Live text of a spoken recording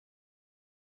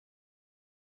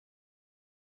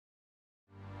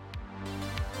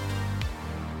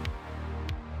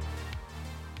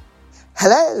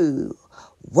Hello,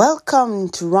 welcome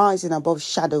to Rising Above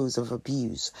Shadows of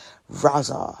Abuse,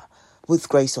 Raza, with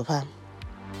Grace Opam.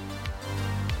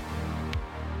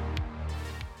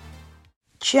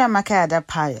 Chiamaka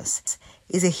Ada-Pius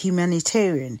is a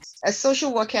humanitarian, a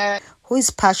social worker who is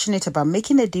passionate about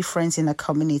making a difference in the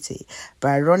community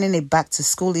by running a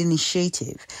back-to-school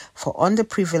initiative for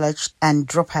underprivileged and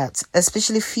dropouts,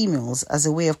 especially females, as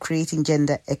a way of creating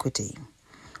gender equity.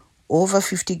 Over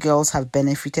 50 girls have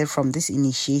benefited from this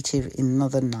initiative in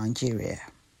northern Nigeria.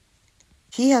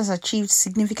 He has achieved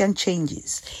significant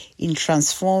changes in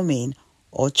transforming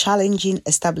or challenging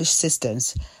established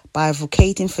systems by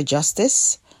advocating for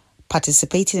justice,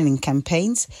 participating in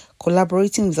campaigns,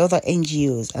 collaborating with other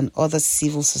NGOs and other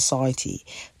civil society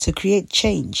to create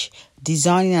change,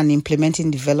 designing and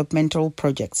implementing developmental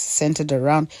projects centered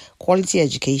around quality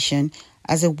education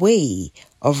as a way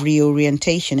of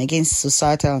reorientation against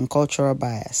societal and cultural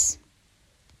bias.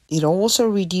 It also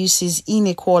reduces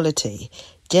inequality,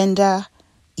 gender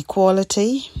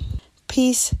equality,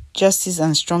 peace, justice,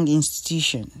 and strong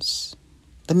institutions.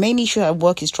 The main issue at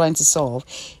work is trying to solve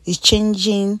is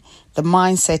changing the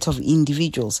mindset of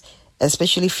individuals,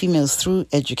 especially females, through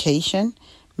education,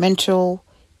 mental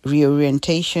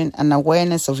reorientation, and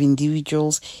awareness of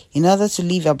individuals in order to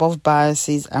live above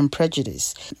biases and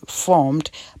prejudice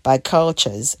formed by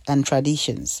cultures and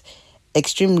traditions,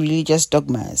 extreme religious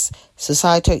dogmas,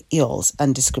 societal ills,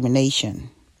 and discrimination.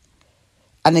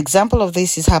 An example of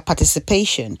this is her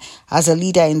participation as a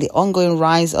leader in the ongoing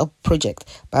Rise Up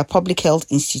project by Public Health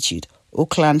Institute,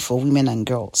 Oakland for Women and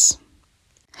Girls.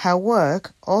 Her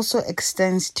work also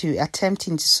extends to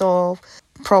attempting to solve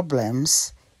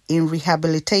problems in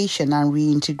rehabilitation and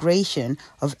reintegration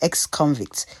of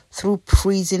ex-convicts through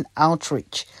prison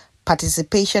outreach,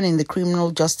 participation in the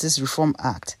Criminal Justice Reform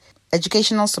Act,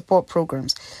 educational support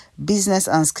programs, business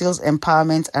and skills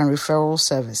empowerment and referral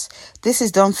service. This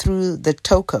is done through the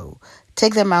TOCO,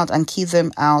 Take Them Out and Keep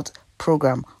Them Out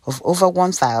program of over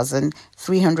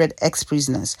 1,300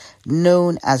 ex-prisoners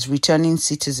known as returning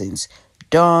citizens,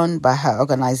 done by her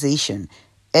organization,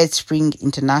 EdSpring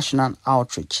International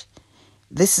Outreach.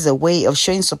 This is a way of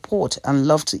showing support and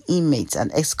love to inmates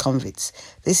and ex-convicts.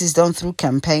 This is done through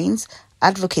campaigns,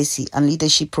 advocacy and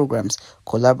leadership programs,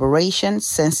 collaboration,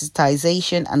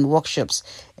 sensitization and workshops,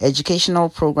 educational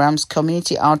programs,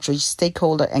 community outreach,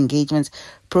 stakeholder engagement,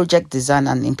 project design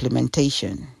and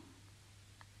implementation.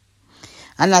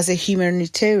 And as a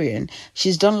humanitarian,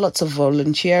 she's done lots of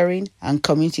volunteering and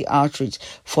community outreach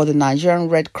for the Nigerian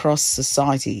Red Cross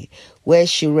Society, where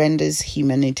she renders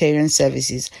humanitarian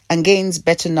services and gains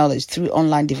better knowledge through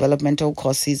online developmental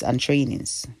courses and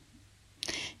trainings.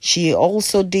 She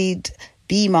also did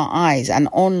Be My Eyes, an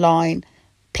online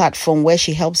platform where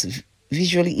she helps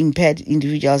visually impaired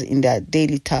individuals in their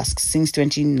daily tasks since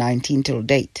 2019 till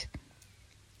date.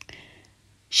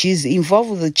 She's involved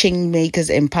with the Changemakers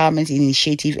Empowerment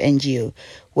Initiative NGO,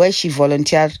 where she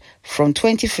volunteered from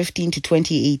 2015 to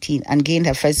 2018 and gained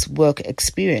her first work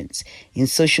experience in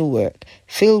social work,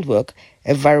 field work,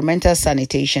 environmental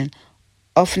sanitation,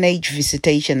 orphanage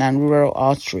visitation, and rural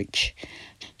outreach.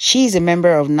 She is a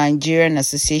member of Nigerian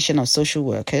Association of Social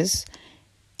Workers,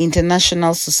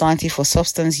 International Society for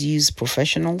Substance Use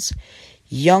Professionals,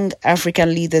 Young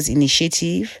African Leaders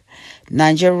Initiative,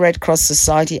 Nigerian Red Cross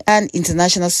Society, and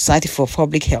International Society for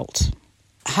Public Health.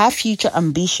 Her future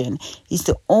ambition is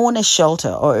to own a shelter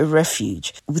or a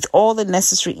refuge with all the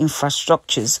necessary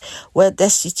infrastructures where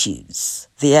destitutes,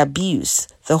 the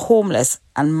abused, the homeless,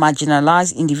 and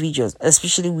marginalized individuals,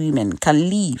 especially women, can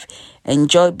live,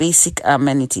 enjoy basic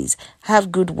amenities,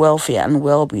 have good welfare and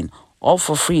well-being, all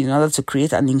for free in order to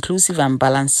create an inclusive and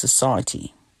balanced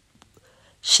society.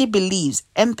 She believes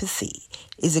empathy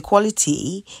is a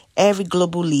quality every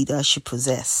global leader should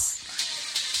possess.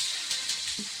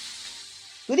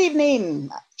 Good evening,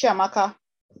 Chiamaka.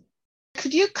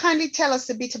 Could you kindly tell us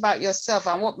a bit about yourself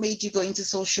and what made you go into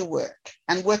social work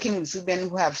and working with women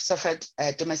who have suffered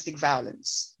domestic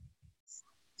violence?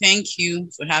 Thank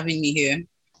you for having me here.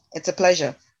 It's a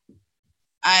pleasure.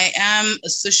 I am a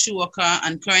social worker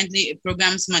and currently a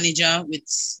programs manager with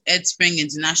EdSpring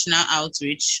International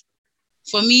Outreach.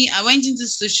 For me, I went into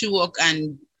social work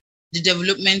and the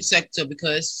development sector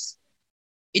because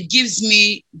it gives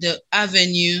me the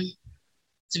avenue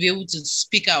to be able to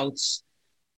speak out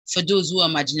for those who are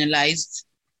marginalized,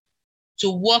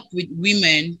 to work with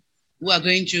women who are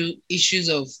going through issues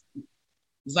of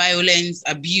violence,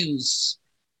 abuse,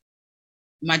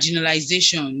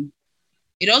 marginalization.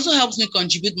 It also helps me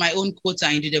contribute my own quota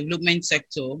in the development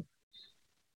sector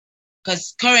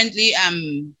because currently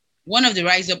I'm one of the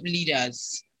Rise Up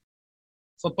leaders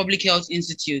for Public Health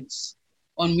Institutes.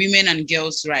 on women and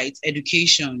girls' rights,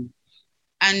 education.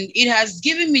 And it has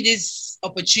given me this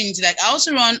opportunity. Like, I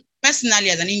also run, personally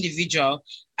as an individual,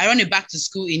 I run a back to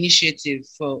school initiative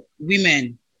for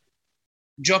women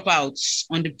dropouts,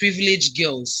 underprivileged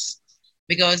girls,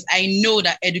 because I know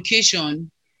that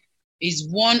education is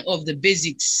one of the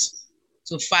basics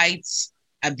to fight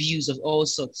abuse of all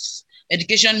sorts.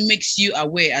 Education makes you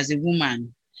aware as a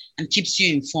woman and keeps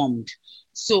you informed.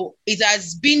 So it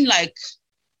has been like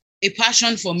a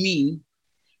passion for me,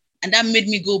 and that made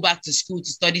me go back to school to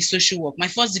study social work. My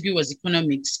first degree was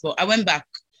economics, but I went back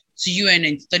to UN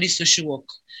and studied social work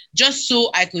just so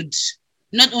I could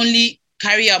not only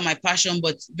carry out my passion,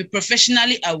 but be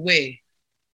professionally aware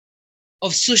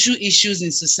of social issues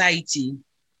in society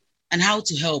and how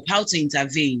to help, how to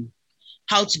intervene,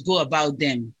 how to go about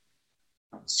them.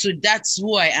 So that's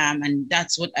who I am, and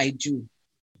that's what I do.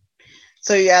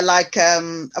 So you're like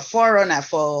a forerunner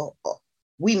for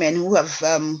women who have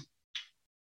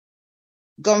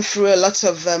gone through a lot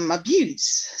of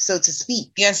abuse, so to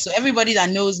speak. Yes, so everybody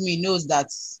that knows me knows that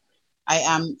I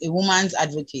am a woman's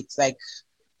advocate. Like,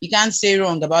 you can't say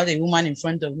wrong about a woman in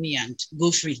front of me and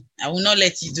go free. I will not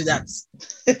let you do that.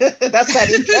 That's quite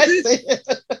interesting.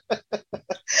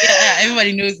 Yeah,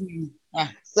 everybody knows me.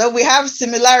 So we have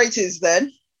similarities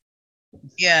then.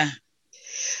 Yeah.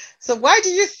 So why do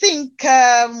you think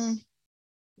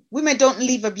women don't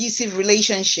leave abusive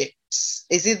relationships?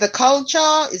 Is it the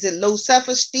culture? Is it low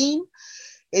self-esteem?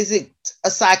 Is it a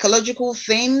psychological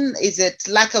thing? Is it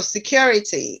lack of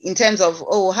security in terms of,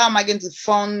 oh, how am I going to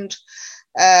fund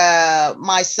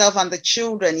myself and the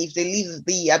children if they leave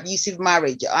the abusive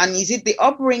marriage? And is it the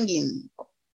upbringing?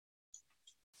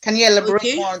 Can you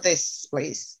elaborate more on this,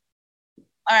 please?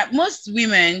 All right. Most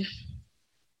women,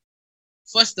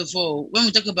 first of all, when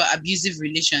we talk about abusive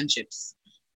relationships,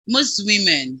 most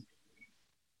women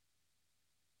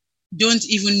don't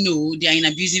even know they are in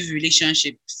abusive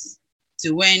relationships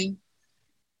till when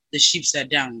the ships are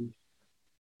down.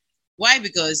 Why?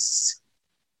 Because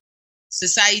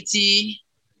society,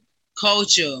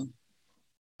 culture,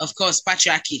 of course,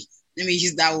 patriarchy. Let me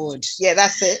use that word. Yeah,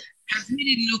 that's it. Has made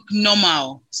it look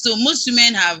normal. So most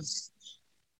women,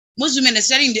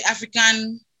 especially in the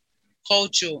African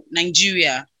culture,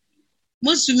 Nigeria,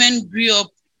 most women grew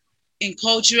up in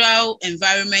cultural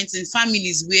environments and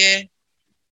families where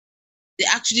they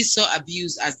actually saw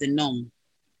abuse as the norm.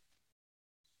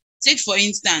 Take, for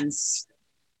instance,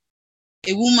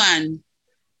 a woman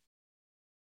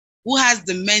who has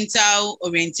the mental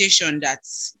orientation that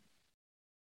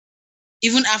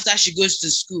even after she goes to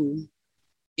school,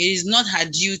 it is not her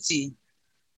duty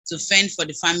to fend for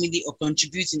the family or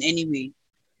contribute in any way.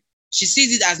 She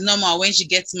sees it as normal when she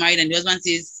gets married and the husband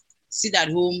says, sit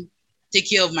at home, take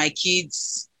care of my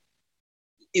kids.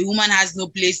 A woman has no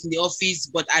place in the office,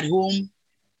 but at home,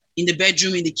 in the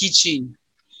bedroom, in the kitchen.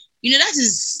 You know, that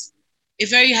is a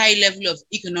very high level of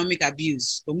economic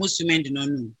abuse, but most women do not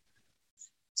know.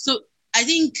 So I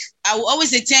think I will always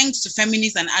say thanks to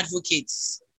feminists and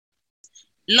advocates.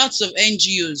 Lots of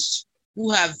NGOs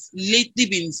who have lately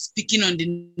been speaking on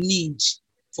the need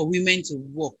for women to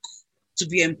work, to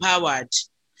be empowered.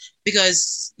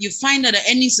 Because you find that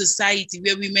any society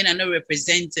where women are not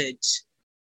represented,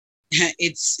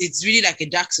 it's really like a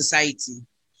dark society.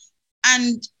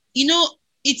 And, you know,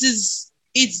 it's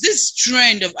this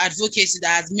trend of advocacy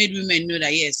that has made women know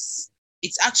that, yes,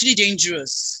 it's actually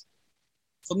dangerous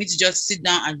for me to just sit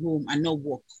down at home and not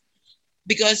work.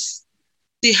 Because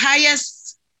the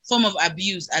highest form of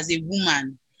abuse as a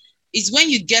woman is when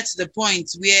you get to the point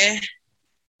where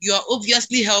you are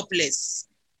obviously helpless,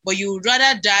 but you would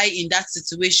rather die in that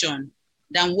situation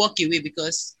than walk away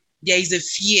because there is a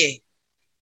fear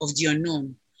of the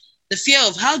unknown. The fear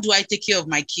of, how do I take care of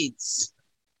my kids?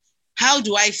 How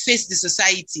do I face the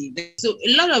society? So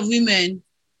a lot of women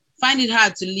find it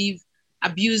hard to leave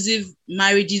abusive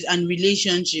marriages and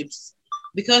relationships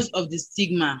because of the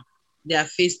stigma they are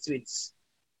faced with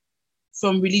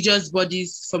from religious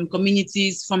bodies, from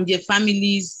communities, from their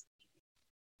families,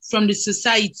 from the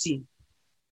society.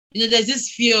 You know, there's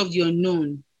this fear of the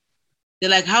unknown. They're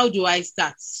like, how do I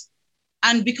start?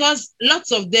 And because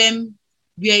lots of them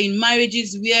were in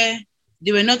marriages where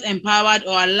they were not empowered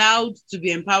or allowed to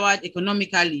be empowered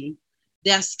economically,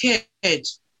 they are scared.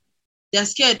 They're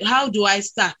scared. How do I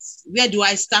start? Where do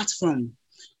I start from?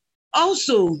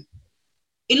 Also,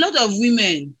 a lot of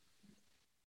women,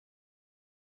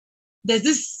 there's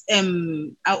this,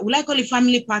 would I call it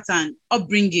family pattern,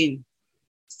 upbringing.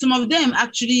 Some of them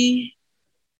actually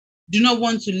do not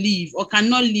want to leave or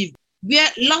cannot leave, where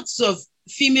lots of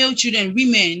female children,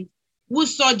 women who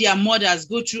saw their mothers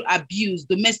go through abuse,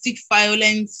 domestic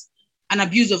violence, and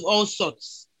abuse of all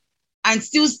sorts and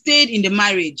still stayed in the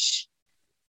marriage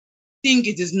think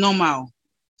it is normal.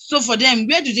 So for them,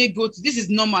 where do they go to? This is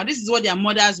normal. This is what their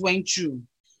mothers went through.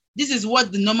 This is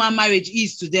what the normal marriage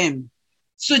is to them.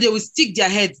 So they will stick their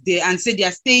heads there and say they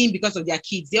are staying because of their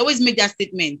kids. They always make that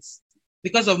statement,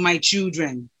 because of my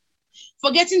children,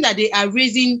 forgetting that they are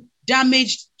raising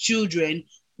damaged children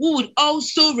who would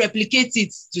also replicate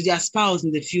it to their spouse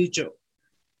in the future.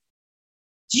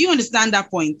 Do you understand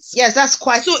that point? Yes, that's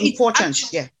quite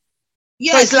important. Yes,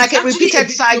 so it's like a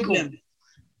repeated cycle.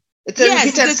 It's a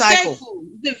repeated cycle.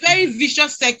 It's a very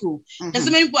vicious cycle that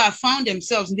so many people have found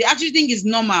themselves. They actually think it's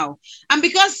normal. And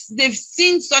because they've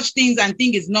seen such things and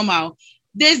think it's normal,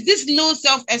 there's this low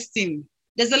self-esteem.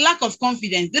 There's a lack of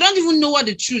confidence. They don't even know what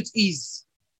the truth is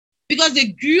because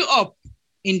they grew up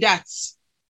in that.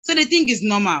 So they think it's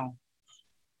normal.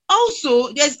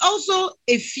 Also, there's also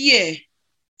a fear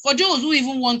for those who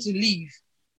even want to leave.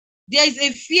 There's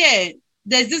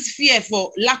this fear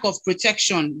for lack of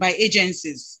protection by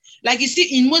agencies. Like you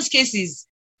see, in most cases,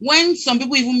 when some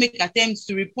people even make attempts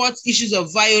to report issues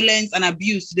of violence and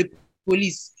abuse to the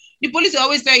police will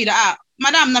always tell you that,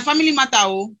 madam, na family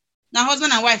matter, na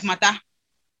husband and wife matter.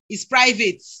 It's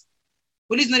private.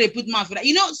 Police know they put mouth for that.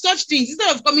 You know, such things,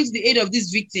 instead of coming to the aid of these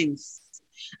victims.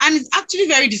 And it's actually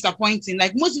very disappointing.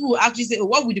 Like most people will actually say,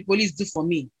 what would the police do for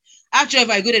me? Actually, if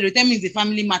I go there, they'll tell me it's a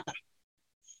family matter.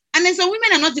 And then some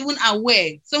women are not even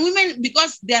aware. Some women,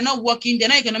 because they are not working, they're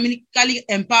not economically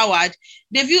empowered,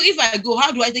 they view, if I go,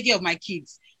 how do I take care of my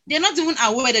kids? They're not even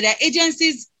aware that there are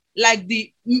agencies like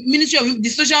the Ministry of the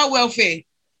Social Welfare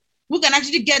who can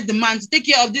actually get the man to take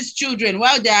care of these children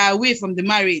while they are away from the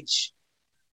marriage.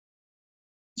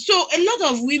 So a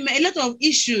lot of women, a lot of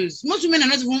issues, most women are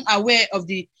not even aware of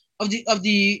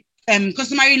the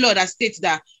customary law that states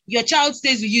that your child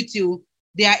stays with you till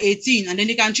they are 18 and then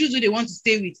they can choose who they want to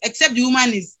stay with, except the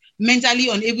woman is mentally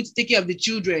unable to take care of the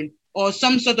children or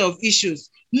some sort of issues.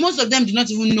 Most of them do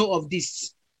not even know of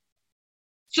this.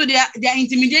 So they are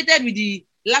intimidated with the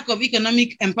lack of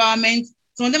economic empowerment.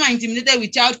 Some of them are intimidated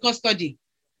with child custody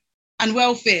and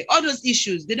welfare. All those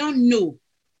issues, they don't know.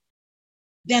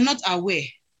 They're not aware.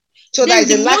 So there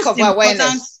is a lack of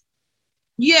awareness.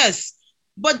 Yes.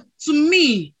 But to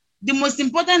me, the most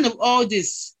important of all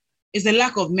this is the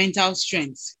lack of mental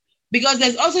strength. Because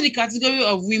there's also the category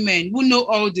of women who know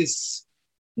all this,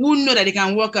 who know that they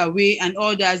can walk away and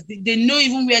all that. They know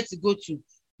even where to go to,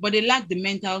 but they lack the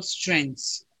mental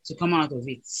strength to come out of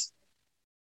it.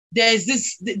 There's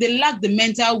this, they lack the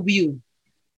mental will,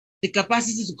 the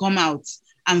capacity to come out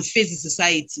and face the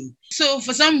society. So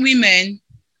for some women,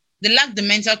 they lack the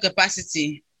mental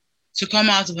capacity to come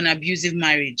out of an abusive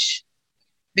marriage.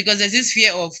 Because there's this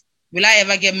fear of, will I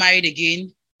ever get married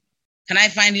again? Can I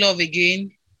find love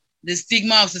again? The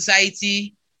stigma of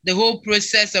society, the whole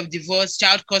process of divorce,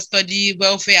 child custody,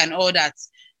 welfare, and all that.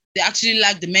 They actually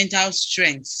lack the mental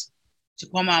strength to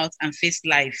come out and face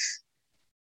life.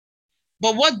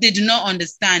 But what they do not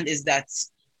understand is that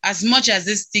as much as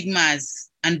these stigmas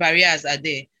and barriers are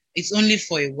there, it's only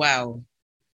for a while.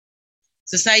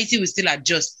 Society will still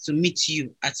adjust to meet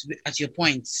you at your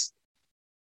points.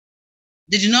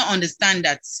 They do not understand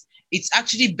that it's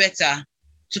actually better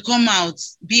to come out,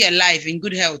 be alive, in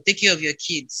good health, take care of your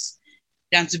kids,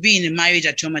 than to be in a marriage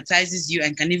that traumatizes you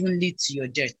and can even lead to your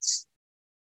death.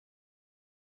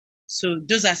 So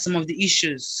those are some of the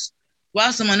issues.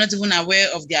 While some are not even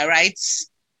aware of their rights,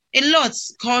 a lot,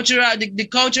 the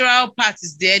cultural part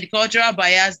is there, the cultural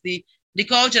bias, the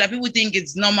culture that people think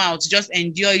it's normal to just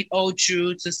endure it all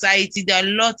through society. There are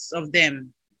lots of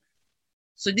them.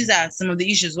 So these are some of the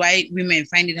issues why women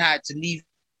find it hard to leave.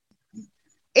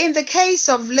 In the case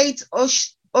of late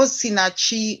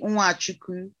Osinachi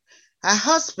Nwachukwu, her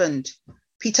husband,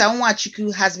 Peter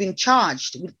Nwachukwu, has been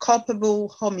charged with culpable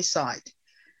homicide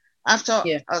after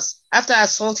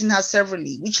assaulting her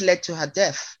severally, which led to her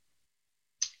death.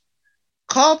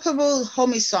 Culpable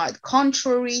homicide,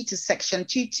 contrary to Section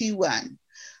 221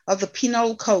 of the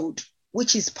Penal Code,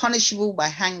 which is punishable by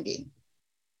hanging.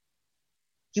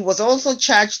 He was also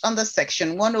charged under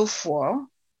Section 104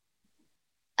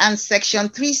 and Section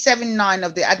 379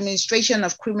 of the Administration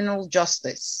of Criminal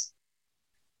Justice.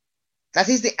 That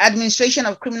is the Administration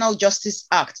of Criminal Justice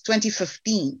Act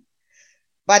 2015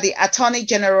 by the Attorney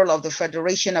General of the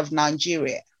Federation of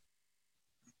Nigeria.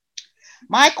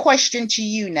 My question to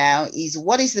you now is,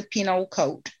 what is the Penal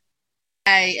Code?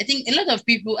 I think a lot of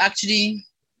people actually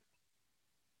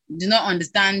do not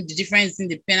understand the difference in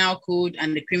the Penal Code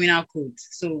and the Criminal Code.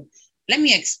 So let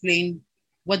me explain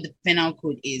what the Penal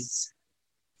Code is.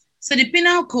 So the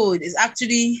Penal Code is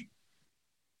actually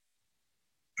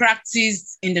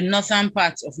practiced in the northern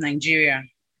part of Nigeria,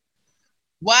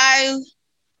 while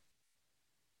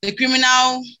the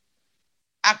Criminal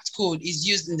Act Code is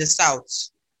used in the south.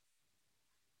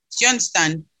 Do you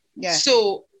understand? Yeah.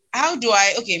 So how do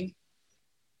I, okay,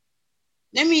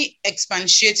 let me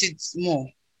expatiate it more.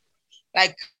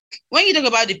 Like when you talk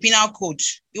about the Penal Code,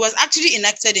 it was actually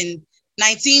enacted in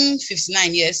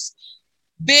 1959, yes,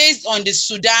 based on the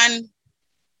Sudan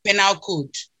Penal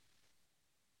Code.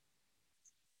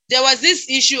 There was this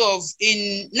issue of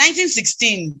in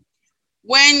 1916,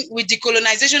 when with the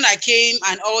colonization that came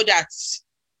and all that,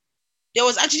 there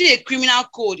was actually a criminal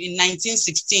code in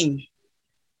 1916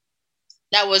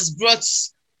 that was brought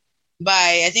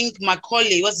by, I think,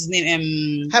 Macaulay. What's his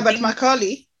name? Herbert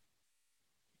Macaulay.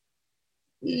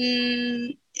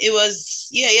 It was,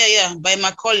 by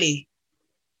Macaulay.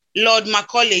 Lord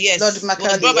Macaulay, yes. Lord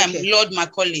Macaulay. It was brought by Lord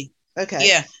Macaulay. Okay.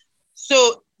 Yeah.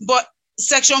 So, but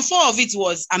Section 4 of it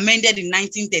was amended in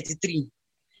 1933.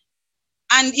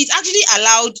 And it actually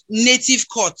allowed native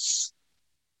courts.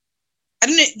 I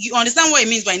don't know, you understand what it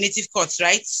means by native courts,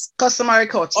 right? Customary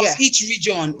courts, of each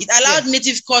region. It allowed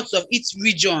native courts of each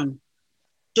region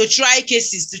to try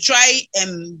cases, to try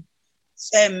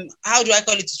how do I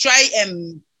call it? To try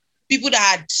people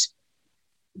that had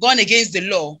gone against the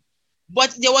law.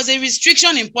 But there was a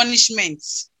restriction in punishment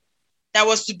that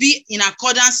was to be in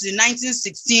accordance with the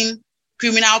 1916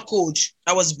 Criminal Code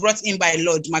that was brought in by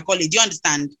Lord Macaulay. Do you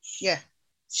understand? Yeah.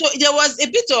 So there was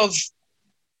a bit of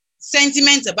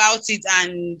sentiment about it,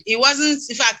 and it wasn't,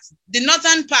 in fact, the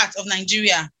northern part of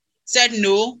Nigeria said,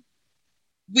 no,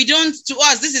 we don't, to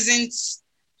us, this isn't,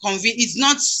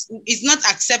 it's not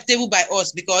acceptable by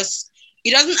us because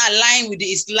it doesn't align with the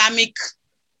Islamic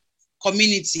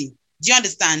community. Do you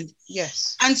understand?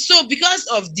 Yes. And so because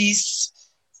of this,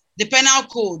 the Penal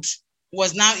Code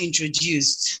was now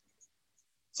introduced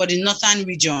for the northern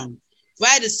region,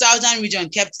 while the southern region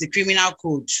kept the Criminal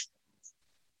Code.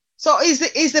 So is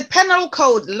the Penal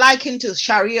Code likened to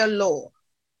Sharia law?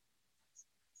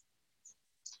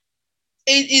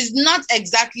 It is not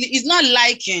exactly, it's not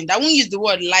likened. I won't use the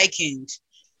word likened,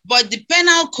 but the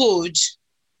Penal Code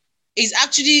is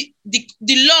actually,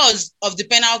 the laws of the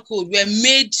Penal Code were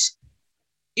made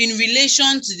in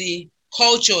relation to the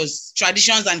cultures,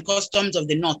 traditions, and customs of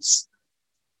the North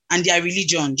and their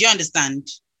religion. Do you understand?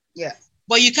 Yeah.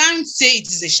 But you can't say it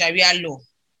is a Sharia law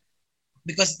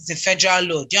because it's a federal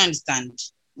law. Do you understand?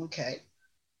 Okay.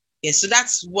 Yes, so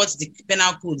that's what the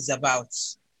Penal Code is about.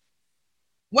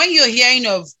 When you're hearing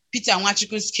of Peter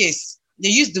Nwachukwu's case, they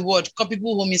use the word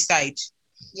culpable homicide.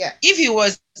 Yeah. If he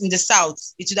was in the South,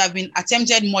 it would have been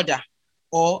attempted murder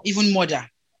or even murder.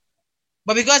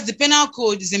 But because the Penal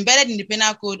Code is embedded in the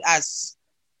Penal Code as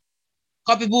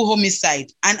culpable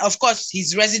homicide, and of course,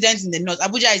 he's resident in the North.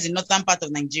 Abuja is the northern part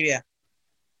of Nigeria.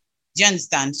 Do you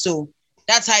understand? So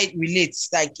that's how it relates.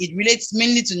 Like it relates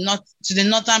mainly to the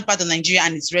northern part of Nigeria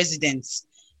and its residents.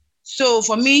 So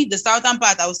for me, the southern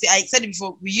part, I would say, I said it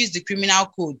before, we use the Criminal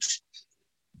Code.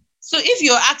 So if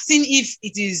you're asking if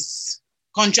it is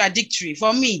contradictory,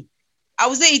 for me, I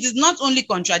would say it is not only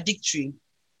contradictory,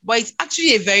 but it's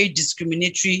actually a very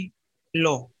discriminatory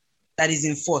law that is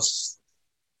enforced.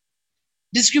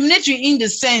 Discriminatory in the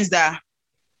sense that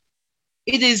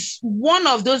it is one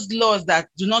of those laws that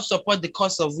do not support the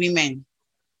cause of women.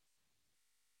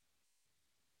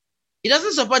 It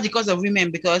doesn't support the cause of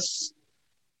women because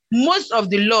most of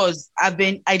the laws have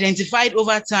been identified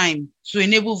over time to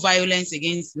enable violence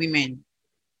against women.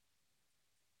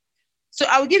 So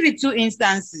I will give you two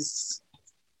instances,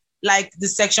 like the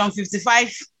section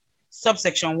 55,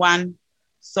 subsection 1,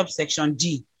 subsection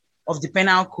D of the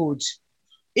Penal Code.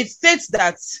 It states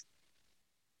that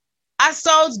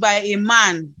assault by a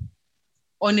man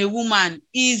on a woman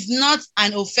is not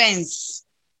an offense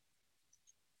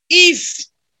if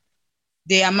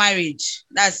they are married.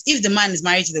 That's if the man is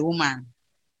married to the woman,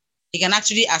 he can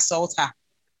actually assault her.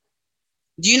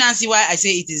 Do you now see why I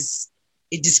say it is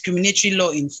a discriminatory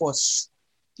law in force?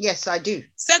 Yes, I do.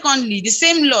 Secondly, the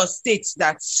same law states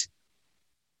that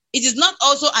it is not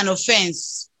also an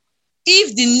offense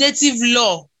if the native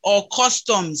law or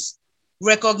customs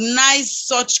recognize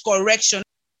such correction.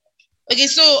 Okay,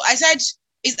 so I said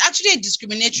it's actually a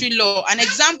discriminatory law, and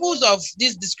examples of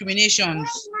these discriminations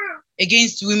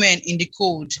against women in the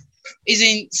code is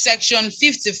in section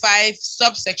 55,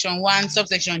 subsection 1,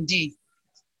 subsection D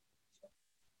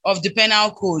of the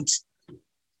Penal Code.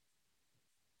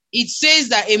 It says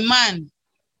that a man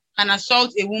can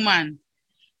assault a woman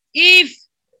if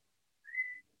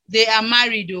they are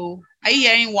married. Oh, are you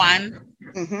hearing one?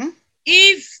 Mm-hmm.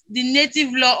 If the native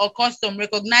law or custom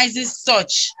recognizes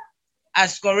such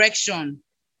as correction,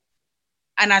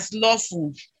 and as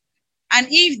lawful, and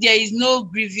if there is no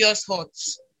grievous hurt,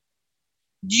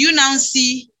 do you now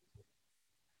see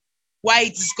why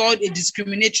it is called a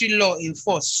discriminatory law in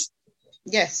force?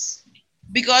 Yes.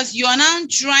 Because you are now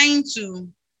trying to,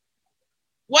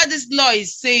 what this law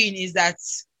is saying is that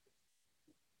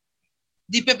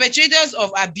the perpetrators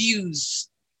of abuse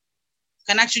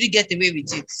can actually get away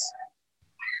with it.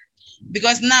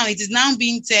 Because now it is now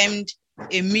being termed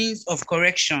a means of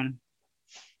correction.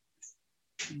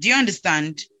 Do you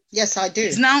understand? Yes, I do.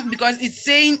 It's now because it's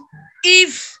saying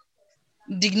if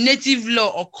the native law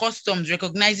or customs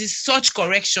recognizes such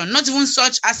correction, not even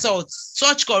such assault,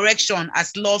 such correction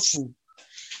as lawful,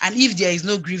 and if there is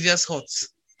no grievous hurt.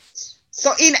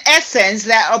 So in essence,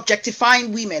 they're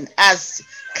objectifying women as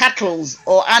cattle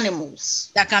or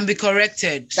animals. That can be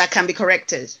corrected. That can be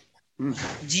corrected.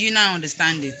 Do you now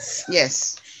understand it?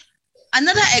 Yes.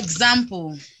 Another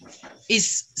example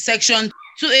is section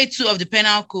 282 of the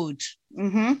Penal Code.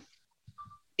 Mm-hmm.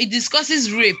 It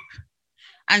discusses rape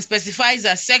and specifies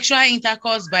that sexual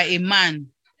intercourse by a man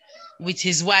with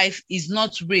his wife is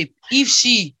not rape if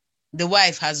she, the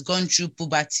wife, has gone through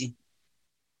puberty.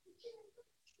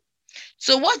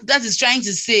 So what that is trying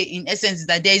to say, in essence, is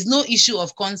that there is no issue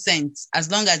of consent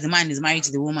as long as the man is married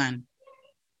to the woman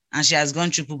and she has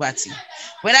gone through puberty.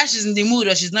 Whether she's in the mood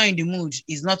or she's not in the mood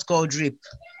is not called rape.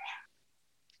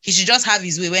 He should just have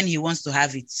his way when he wants to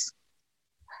have it.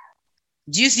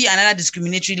 Do you see another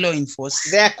discriminatory law in force?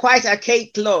 They are quite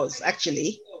archaic laws,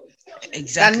 actually.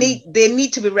 Exactly. They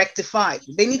need to be rectified.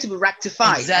 They need to be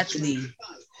rectified. Exactly. Actually.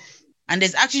 And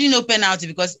there's actually no penalty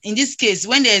because in this case,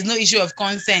 when there is no issue of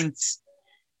consent,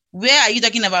 where are you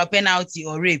talking about penalty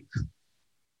or rape?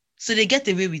 So they get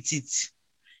away with it.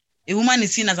 A woman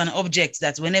is seen as an object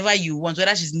that whenever you want,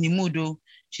 whether she's in the mood or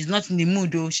she's not in the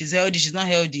mood or she's healthy, she's not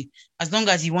healthy, as long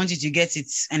as you want it, you get it,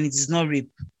 and it is not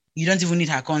rape. You don't even need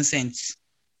her consent.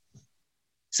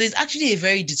 So it's actually a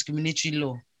very discriminatory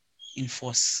law in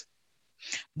force.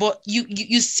 But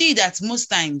you see that most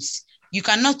times you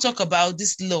cannot talk about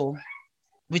this law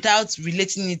without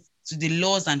relating it to the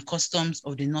laws and customs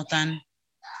of the northern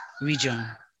region.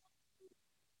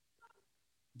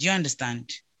 Do you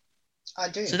understand? I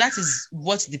do. So that is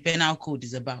what the Penal Code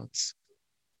is about.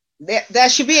 There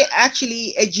should be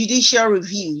actually a judicial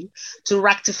review to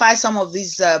rectify some of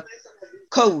these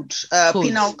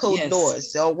penal code yes.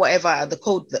 laws or whatever the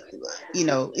code that,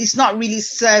 it's not really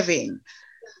serving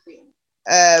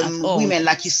women,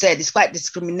 like you said. It's quite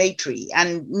discriminatory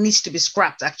and needs to be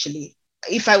scrapped, actually.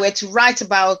 If I were to write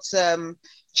about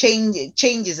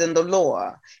changes in the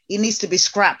law, it needs to be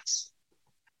scrapped.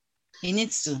 It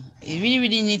needs to. It really,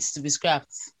 really needs to be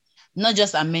scrapped. Not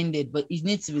just amended, but it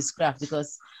needs to be scrapped,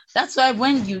 because that's why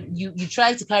when you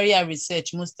try to carry out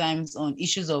research most times on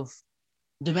issues of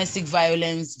domestic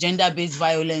violence, gender-based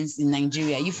violence in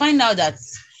Nigeria, you find out that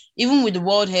even with the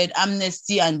World Health,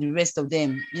 Amnesty, and the rest of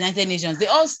them, United Nations, they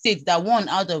all state that 1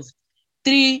 out of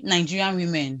 3 Nigerian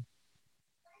women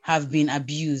have been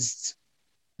abused,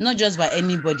 not just by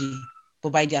anybody,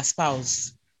 but by their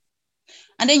spouse.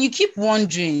 And then you keep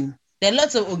wondering, there are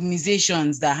lots of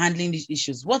organizations that are handling these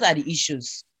issues. What are the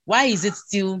issues? Why is it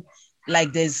still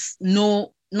like there's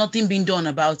nothing being done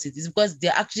about it? It's because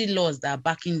there are actually laws that are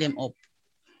backing them up.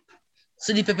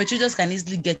 So the perpetrators can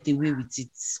easily get away with it.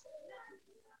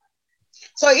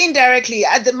 So indirectly,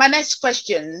 my next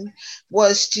question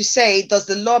was to say, does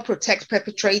the law protect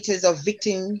perpetrators of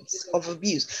victims of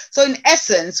abuse? So in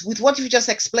essence, with what you just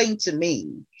explained to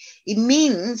me, it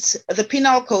means the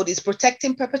Penal Code is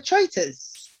protecting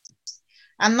perpetrators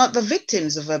and not the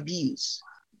victims of abuse.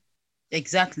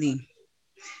 Exactly.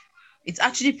 It's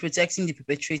actually protecting the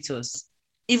perpetrators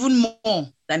even more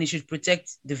than it should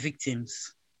protect the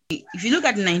victims. If you look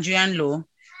at the Nigerian law,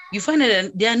 you find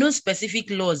that there are no specific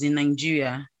laws in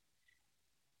Nigeria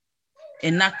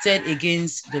enacted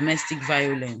against domestic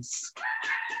violence.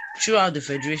 Throughout the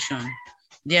Federation,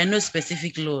 there are no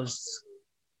specific laws.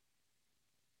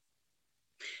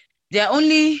 They are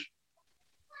only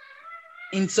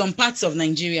in some parts of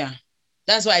Nigeria.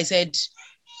 That's why I said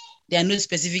there are no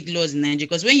specific laws in Nigeria,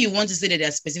 because when you want to say that there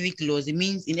are specific laws, it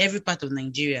means in every part of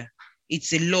Nigeria,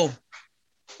 it's a law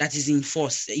that is in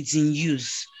force, it's in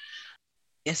use.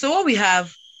 Yeah, so what we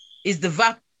have is the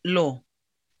VAP law,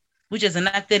 which was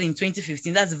enacted in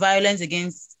 2015. That's Violence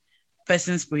Against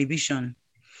Persons Prohibition.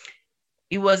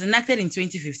 It was enacted in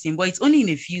 2015, but it's only in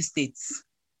a few states,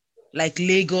 like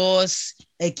Lagos,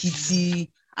 Ekiti,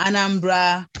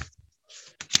 Anambra,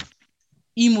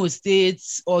 Imo State,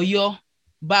 Oyo,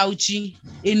 Bauchi,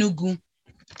 Enugu,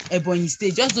 Ebonyi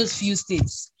State, just those few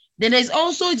states. Then there's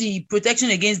also the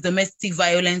Protection Against Domestic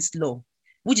Violence Law,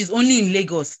 which is only in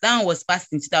Lagos. That one was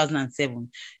passed in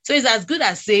 2007. So it's as good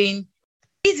as saying,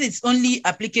 if it's only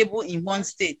applicable in one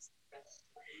state,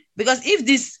 because if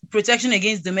this protection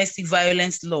against domestic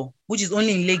violence law, which is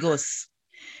only in Lagos,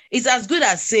 it's as good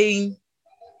as saying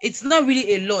it's not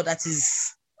really a law that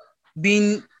is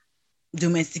being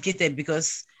domesticated,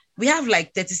 because we have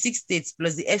like 36 states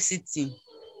plus the FCT.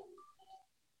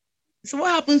 So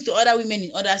what happens to other women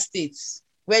in other states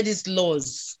where these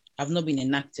laws have not been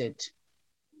enacted?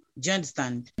 Do you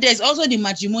understand? There's also the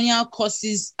Matrimonial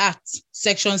Causes Act,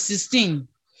 Section 16,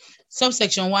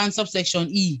 subsection 1, subsection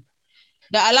E,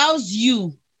 that allows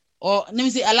you, or let me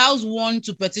say, allows one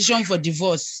to petition for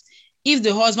divorce if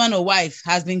the husband or wife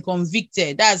has been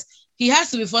convicted. That's, he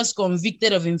has to be first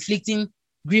convicted of inflicting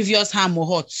grievous harm or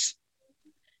hurt.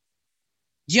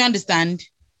 Do you understand?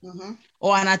 Mm-hmm.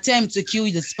 Or an attempt to kill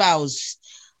the spouse.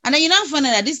 And then you now find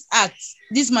out that this act,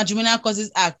 this Matrimonial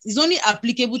Causes Act, is only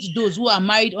applicable to those who are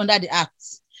married under the act.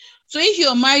 So if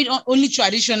you're married only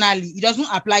traditionally, it doesn't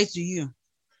apply to you.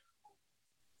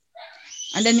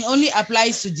 And then it only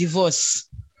applies to divorce.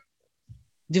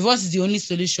 Divorce is the only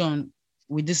solution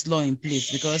with this law in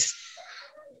place, because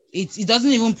it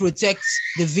doesn't even protect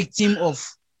the victim of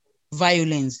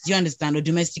violence, do you understand, or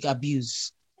domestic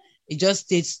abuse. It just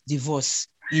states divorce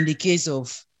in the case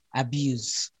of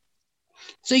abuse.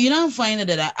 So you now find that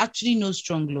there are actually no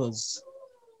strong laws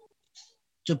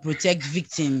to protect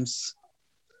victims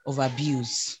of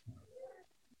abuse.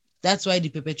 That's why the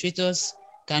perpetrators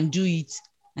can do it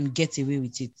and get away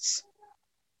with it.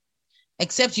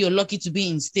 Except you're lucky to be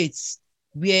in states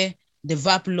where the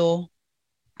VAP law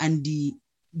and the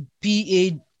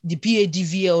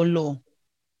PADVL law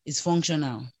is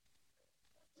functional.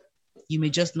 You may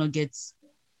just not get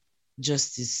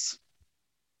justice.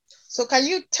 So can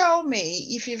you tell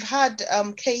me if you've had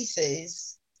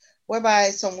cases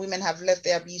whereby some women have left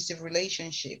their abusive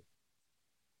relationship?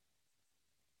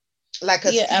 Like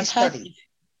a case study.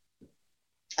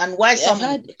 And why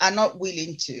some are not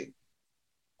willing to?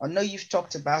 I know you've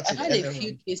talked about it. I've had a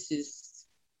few cases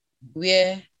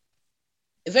where,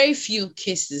 very few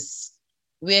cases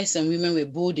where some women were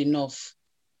bold enough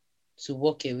to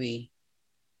walk away.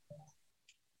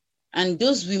 And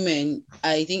those women,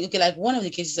 I think, okay, like one of the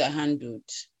cases I handled,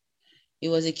 it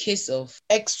was a case of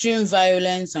extreme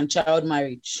violence and child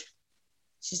marriage.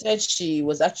 She said she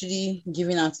was actually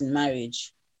given out in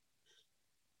marriage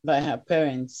by her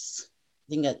parents,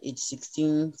 I think at age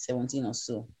 16, 17 or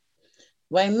so.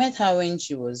 But I met her when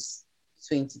she was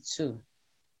 22. I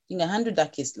think I handled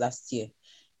that case last year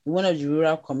in one of the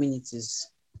rural communities.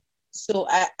 So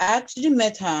I actually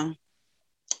met her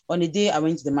on the day I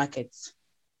went to the market.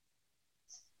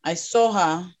 I saw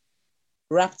her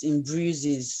wrapped in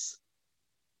bruises.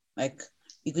 Like,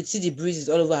 you could see the bruises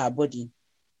all over her body.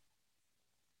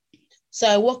 So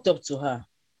I walked up to her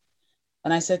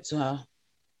and I said to her,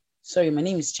 sorry, my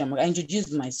name is Chiamaka. I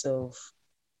introduced myself,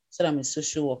 said I'm a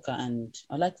social worker and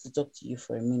I'd like to talk to you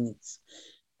for a minute.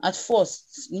 At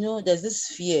first, there's this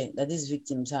fear that these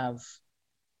victims have.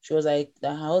 She was like,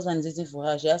 that her husband is waiting for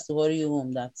her. She has to hurry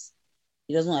home, that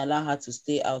he doesn't allow her to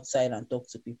stay outside and talk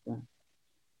to people.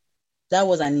 That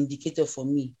was an indicator for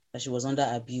me that she was under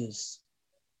abuse.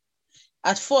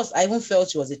 At first, I even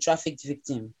felt she was a trafficked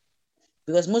victim,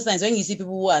 because most times when you see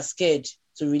people who are scared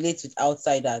to relate with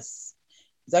outsiders,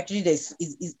 it's actually it's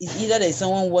either there's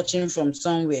someone watching from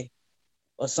somewhere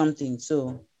or something.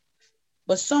 So,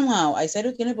 but somehow I said,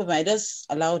 okay, no problem. I just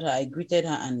allowed her. I greeted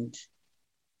her and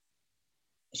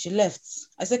she left.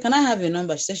 I said, can I have your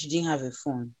number? She said she didn't have a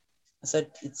phone. I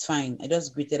said, it's fine. I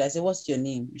just greeted. I said, what's your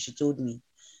name? She told me.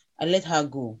 I let her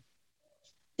go.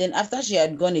 Then after she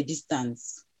had gone a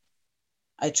distance,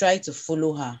 I tried to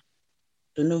follow her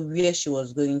to know where she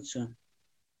was going to.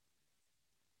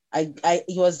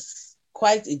 It was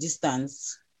quite a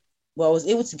distance, but I was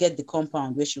able to get the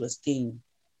compound where she was staying.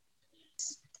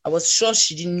 I was sure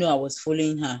she didn't know I was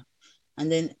following her.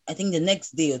 And then I think the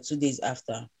next day or 2 days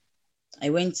after, I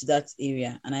went to that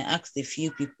area and I asked a few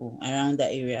people around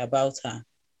that area about her,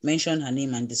 mentioned her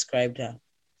name and described her.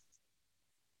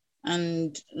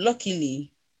 And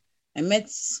luckily, I met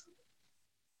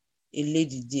a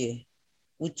lady there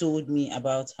who told me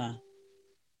about her.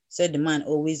 Said the man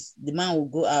will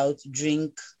go out,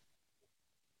 drink,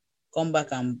 come back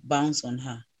and bounce on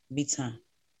her, beat her,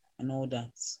 and all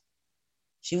that.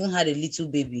 She even had a little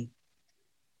baby.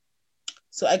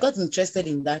 So I got interested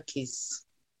in that case.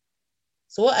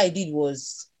 So what I did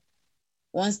was,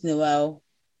 once in a while,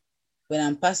 when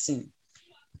I'm passing,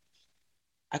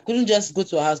 I couldn't just go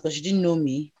to her house because she didn't know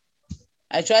me.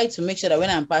 I tried to make sure that when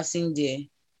I'm passing there,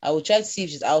 I would try to see if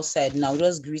she's outside and I would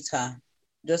just greet her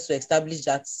just to establish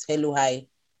that hello, hi.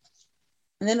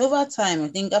 And then over time, I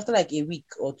think after like a week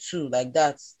or two, like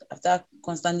that, after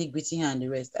constantly greeting her and the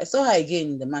rest, I saw her again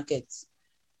in the market.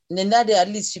 And then that day, at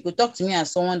least she could talk to me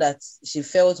as someone that she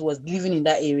felt was living in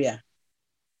that area,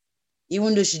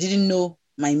 even though she didn't know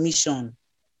my mission.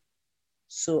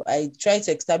 So I tried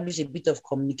to establish a bit of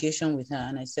communication with her,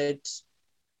 and I said,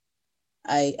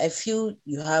 I feel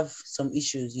you have some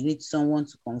issues. You need someone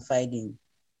to confide in.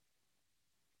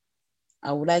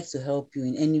 I would like to help you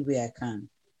in any way I can.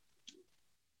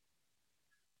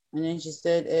 And then she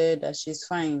said that she's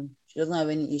fine. She doesn't have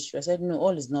any issue. I said, no,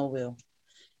 all is not well.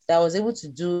 That I was able to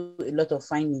do a lot of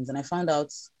findings, and I found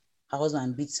out her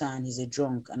husband beats her and he's a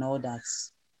drunk and all that.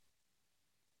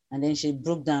 And then she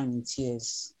broke down in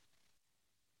tears.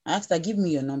 I asked her, give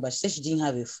me your number. She said she didn't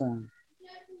have a phone.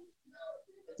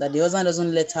 That the husband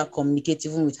doesn't let her communicate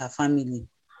even with her family.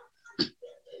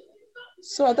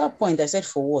 So at that point, I said,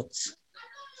 for what?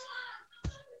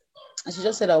 And she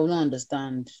just said, I will not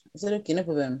understand. I said, okay, no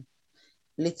problem.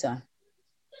 Later.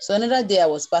 So another day I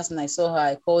was passing, I saw her,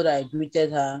 I called her, I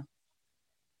greeted her.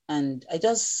 And I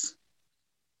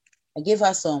gave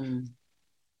her some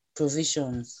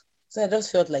provisions. So I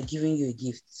just felt like giving you a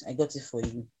gift. I got it for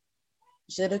you.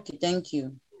 She said, okay, thank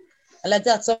you. And like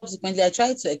that, subsequently, I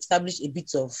tried to establish a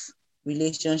bit of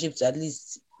relationship to at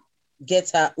least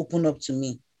get her open up to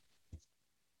me.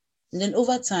 And then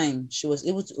over time, she was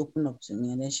able to open up to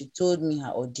me. And then she told me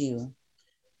her ordeal,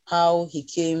 how he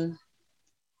came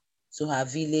to her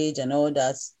village and all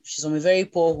that. She's from a very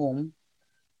poor home.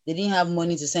 They didn't have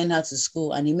money to send her to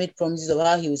school. And he made promises of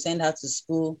how he would send her to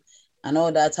school and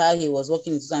all that, how he was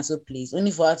working in so place,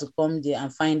 only for her to come there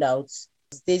and find out.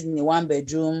 She stays in a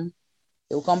 1-bedroom.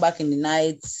 He will come back in the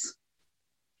night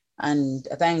and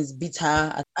at times beat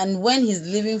her. And when he's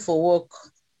leaving for work,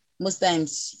 most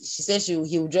times she says he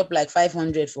will drop like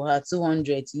 500 for her,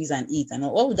 200 to use and eat. And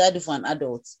what would that do for an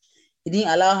adult? He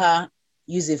didn't allow her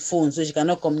use a phone so she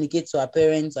cannot communicate to her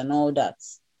parents and all that.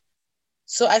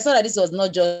 So I saw that this was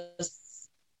not just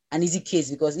an easy case,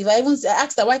 because if I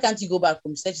asked her, why can't you go back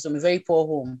home? She said she's from a very poor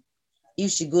home.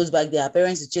 If she goes back there, her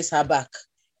parents will chase her back.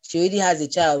 She already has a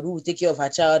child who will take care of her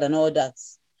child and all that.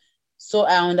 So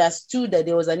I understood that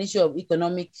there was an issue of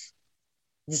economic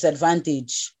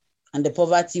disadvantage and the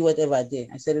poverty, whatever there.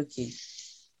 I said, okay.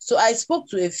 So I spoke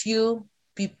to a few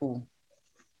people.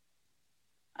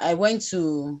 I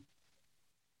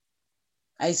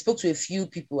spoke to a few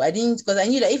people. I didn't, because I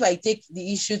knew that if I take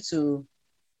the issue to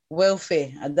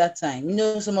welfare at that time,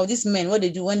 some of these men, what they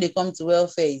do when they come to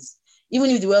welfare is, even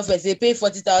if the welfare, they pay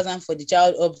 40,000 for the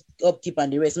child upkeep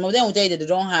and the rest. Some of them will tell you that they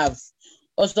don't have,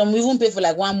 or some even pay for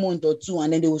like 1 month or 2,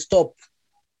 and then they will stop.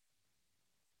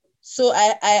 So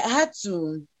I had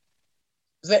to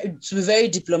be very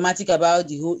diplomatic about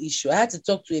the whole issue. I had to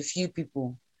talk to a few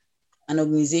people and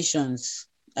organizations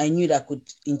I knew that could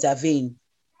intervene.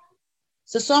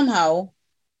 So somehow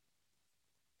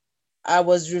I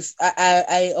was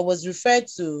referred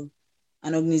to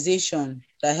an organization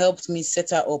that helped me set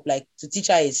her up, like to teach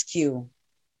her a skill.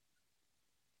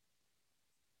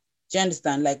 Do you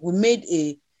understand? Like we made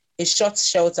a short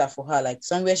shelter for her, like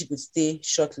somewhere she could stay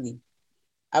shortly.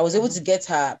 I was able to get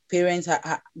her parents,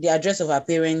 the address of her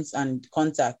parents and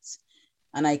contacts.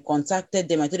 And I contacted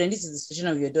them. I told them, this is the situation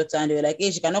of your daughter. And they were like,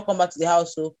 hey, she cannot come back to the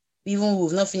house. So even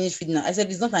we've not finished feeding her. I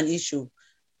said, it's not an issue.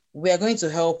 We are going to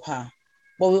help her.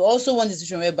 But we also want the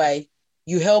situation whereby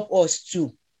you help us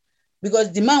too.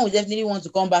 Because the man will definitely want to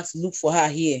come back to look for her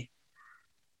here.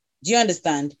 Do you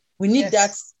understand? We need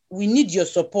that. We need your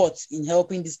support in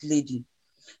helping this lady.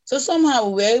 So somehow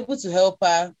we were able to help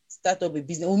her start up a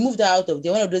business. We moved her out of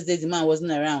there. One of those days, the man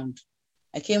wasn't around.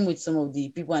 I came with some of the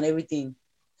people and everything,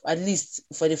 at least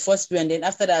for the first period. And then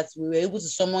after that, we were able to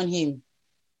summon him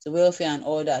to welfare and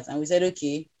all that. And we said,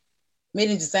 okay, made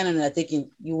him to sign an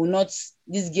undertaking.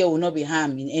 This girl will not be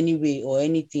harmed in any way or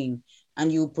anything.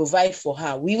 And you provide for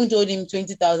her. We even told him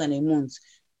 20,000 a month.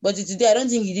 But today, I don't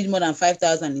think he did more than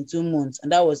 5,000 in 2 months.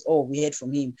 And that was all we heard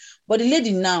from him. But the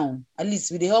lady now, at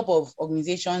least with the help of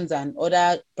organizations and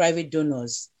other private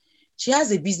donors, she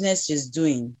has a business she's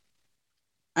doing.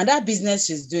 And that business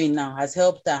she's doing now has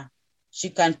helped her. She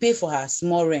can pay for her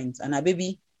small rent and her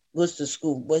baby goes to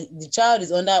school. But the child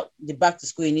is under the Back to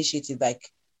School initiative, like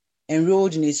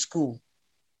enrolled in a school.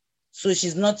 So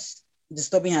she's not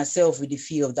disturbing herself with the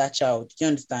fee of that child. Do you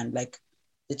understand? Like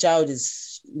the child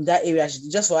is in that area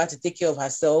just for her to take care of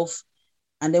herself.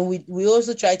 And then we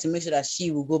also try to make sure that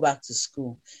she will go back to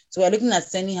school. So we're looking at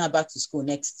sending her back to school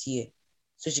next year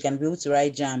so she can be able to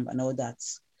write JAMB and all that.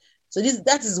 So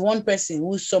that is one person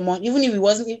who's someone, even if it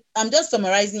wasn't, I'm just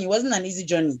summarizing, it wasn't an easy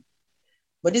journey.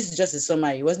 But this is just a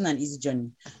summary. It wasn't an easy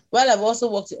journey. Well, I've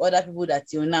also worked with other people that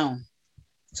till now,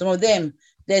 some of them,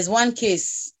 there's one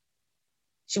case,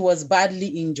 she was badly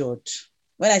injured.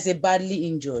 When I say badly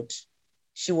injured,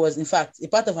 she was, in fact, a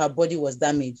part of her body was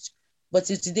damaged. But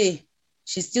till today,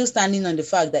 she's still standing on the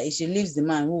fact that if she leaves the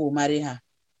man who will marry her.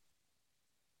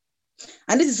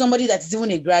 And this is somebody that is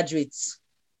even a graduate.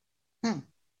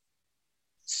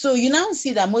 So you now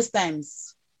see that most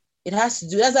times it has to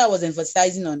do, that's why I was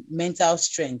emphasizing on mental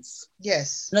strength.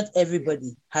 Yes. Not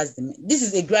everybody has this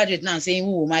is a graduate now saying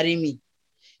who will marry me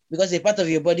because a part of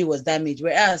your body was damaged.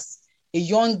 Whereas a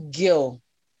young girl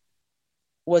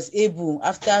was able,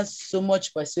 after so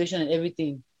much persuasion and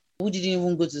everything, who didn't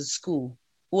even go to school,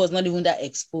 who was not even that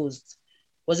exposed,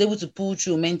 was able to pull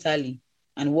through mentally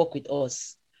and work with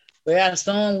us. Whereas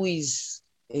someone who is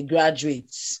a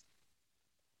graduate,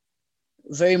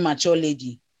 very mature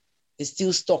lady, is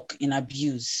still stuck in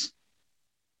abuse.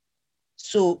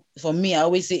 So for me, I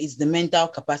always say it's the mental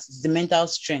capacity, the mental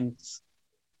strength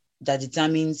that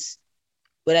determines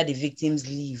whether the victims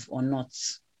leave or not.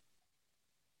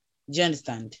 Do you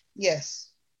understand?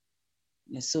 Yes.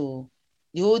 So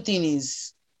the whole thing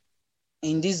is,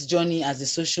 in this journey as a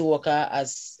social worker,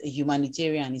 as a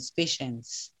humanitarian, is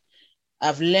patience.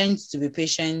 I've learned to be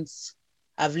patient.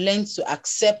 I've learned to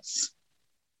accept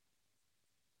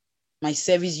my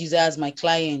service users, my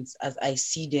clients, as I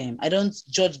see them. I don't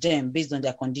judge them based on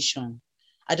their condition.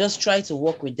 I just try to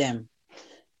work with them.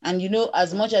 And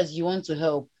as much as you want to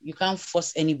help, you can't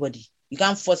force anybody. You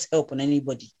can't force help on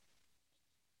anybody.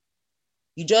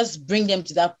 You just bring them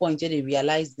to that point where they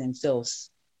realize themselves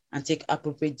and take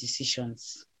appropriate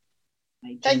decisions.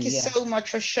 Thank you so much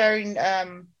for sharing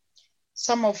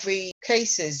some of the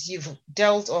cases you've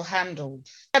dealt or handled.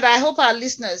 And I hope our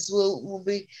listeners will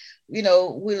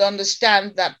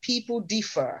understand that people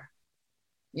differ.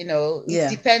 It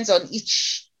depends on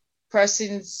each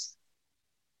person's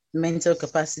mental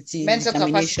capacity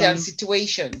and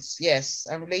situations, yes,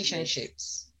 and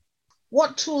relationships.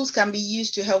 What tools can be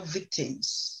used to help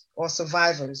victims or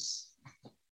survivors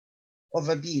of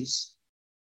abuse?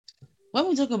 When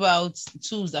we talk about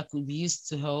tools that could be used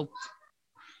to help,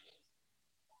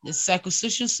 the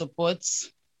psychosocial support,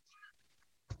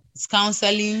 it's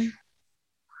counseling,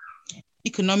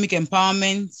 economic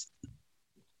empowerment,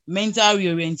 mental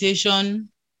reorientation,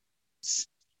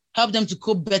 help them to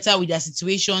cope better with their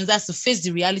situations. That's to face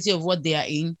the reality of what they are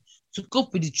in, to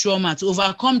cope with the trauma, to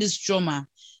overcome this trauma,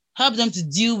 help them to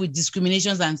deal with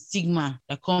discriminations and stigma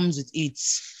that comes with it.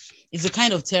 It's a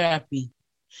kind of therapy.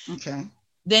 Okay.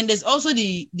 Then there's also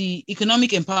the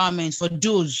economic empowerment for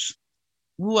those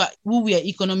who were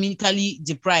economically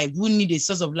deprived, who need a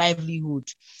source of livelihood.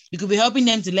 You could be helping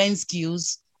them to learn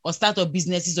skills or start up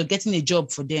businesses or getting a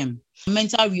job for them.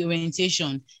 Mental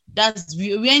reorientation, that's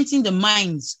reorienting the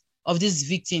minds of these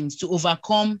victims to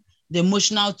overcome the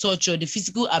emotional torture, the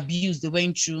physical abuse they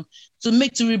went through,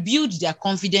 to rebuild their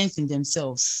confidence in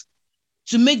themselves,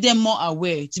 to make them more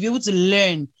aware, to be able to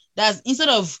learn that instead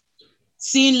of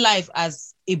seeing life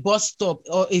as a bus stop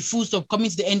or a full stop coming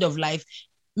to the end of life,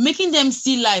 making them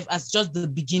see life as just the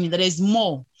beginning, that there's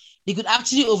more. They could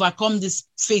actually overcome this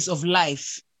phase of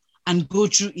life and go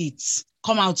through it,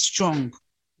 come out strong.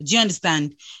 Do you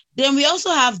understand? Then we also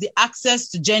have the access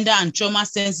to gender and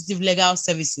trauma-sensitive legal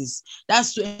services.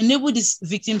 That's to enable these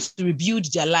victims to rebuild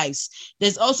their lives.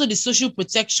 There's also the social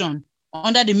protection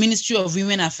under the Ministry of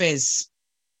Women Affairs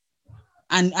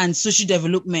and Social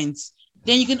Development.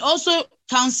 Then you can also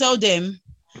counsel them.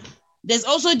 There's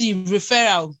also the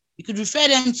referral. You could refer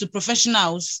them to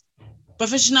professionals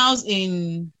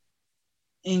in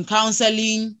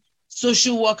counseling,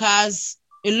 social workers,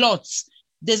 a lot.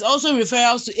 There's also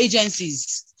referrals to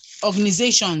agencies,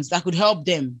 organizations that could help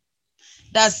them.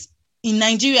 That's in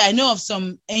Nigeria. I know of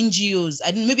some NGOs.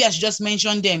 Maybe I should just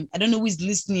mention them. I don't know who is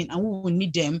listening and who will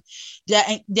need them. There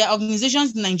are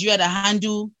organizations in Nigeria that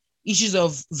handle issues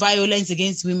of violence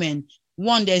against women.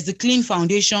 One, there's the Clean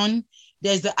Foundation,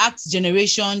 there's the Act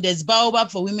Generation, there's Baobab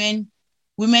for Women,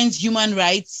 Women's Human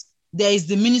Rights, there is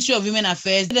the Ministry of Women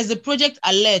Affairs, there's the Project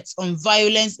Alert on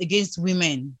Violence Against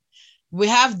Women. We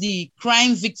have the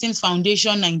Crime Victims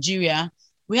Foundation Nigeria.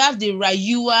 We have the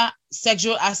Rayuwa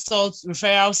Sexual Assault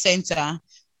Referral Center.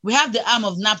 We have the arm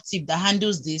of NAPTIP that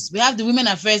handles this. We have the Women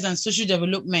Affairs and Social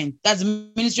Development. That's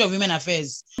the Ministry of Women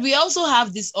Affairs. We also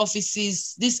have these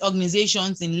offices, these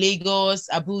organizations in Lagos,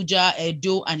 Abuja,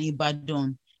 Edo, and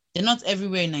Ibadan. They're not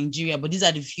everywhere in Nigeria, but these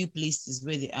are the few places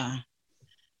where they are.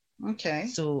 Okay.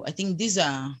 So I think these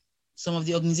are some of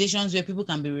the organizations where people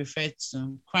can be referred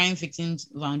to. Crime Victims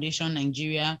Foundation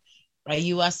Nigeria,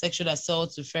 Rayuwa Sexual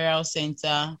Assault Referral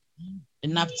Center, the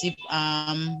NAPTIP,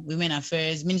 Women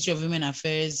Affairs, Ministry of Women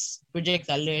Affairs, Project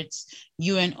Alerts,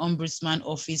 UN Ombudsman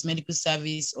Office, Medical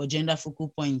Service, or Gender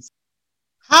Focal Points.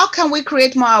 How can we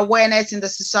create more awareness in the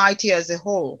society as a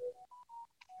whole?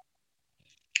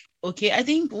 Okay, I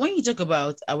think when you talk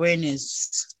about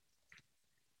awareness,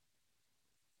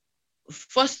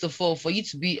 first of all, for you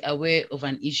to be aware of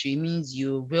an issue, it means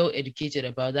you're well educated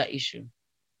about that issue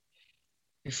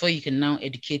before you can now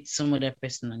educate some other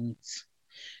person on it.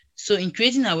 So in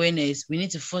creating awareness, we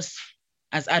need to first,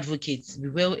 as advocates, be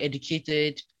well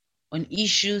educated on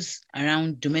issues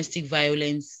around domestic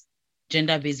violence,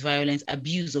 gender-based violence,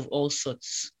 abuse of all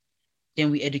sorts.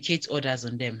 Then we educate others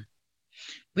on them.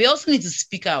 We also need to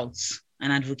speak out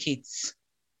and advocate.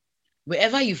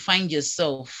 Wherever you find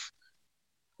yourself,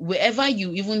 wherever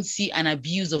you even see an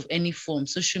abuse of any form,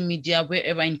 social media,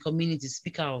 wherever in community,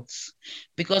 speak out.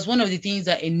 Because one of the things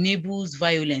that enables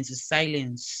violence is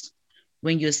silence.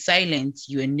 When you're silent,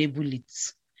 you enable it.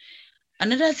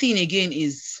 Another thing again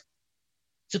is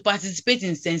to participate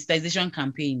in sensitization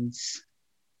campaigns,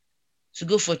 to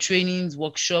go for trainings,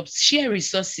 workshops, share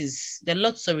resources. There are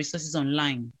lots of resources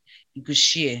online you could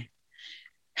share.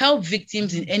 Help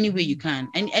victims in any way you can.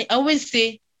 And I always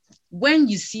say, when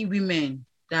you see women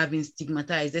that have been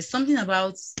stigmatized, there's something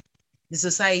about the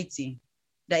society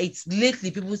that it's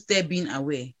lately people still being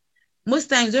aware. Most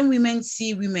times when women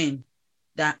see women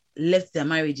that left their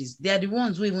marriages, they are the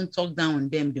ones who even talk down on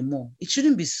them the more. It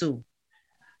shouldn't be so.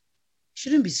 It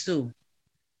shouldn't be so.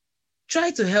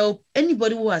 Try to help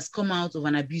anybody who has come out of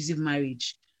an abusive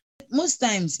marriage. Most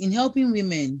times in helping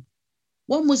women,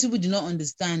 what most people do not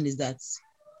understand is that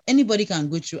anybody can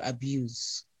go through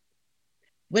abuse.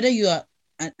 Whether you are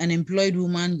an employed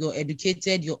woman, you're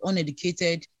educated, you're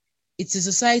uneducated, it's a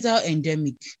societal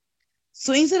endemic.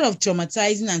 So instead of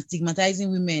traumatizing and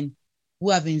stigmatizing women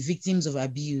who have been victims of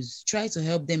abuse, try to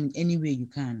help them in any way you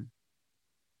can.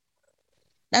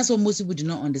 That's what most people do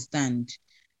not understand.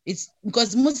 It's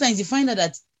because most times you find out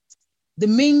that the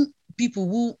main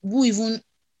people who even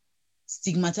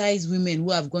stigmatize women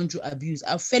who have gone through abuse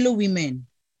are fellow women.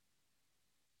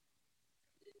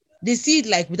 They see it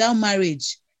like without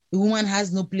marriage, a woman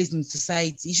has no place in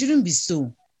society. It shouldn't be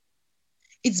so.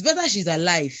 It's better she's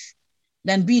alive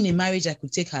than being in a marriage that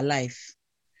could take her life.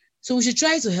 So we should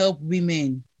try to help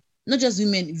women, not just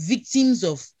women, victims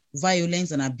of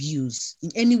violence and abuse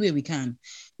in any way we can.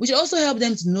 We should also help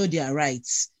them to know their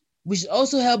rights. We should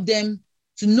also help them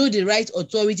to know the right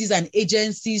authorities and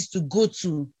agencies to go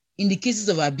to in the cases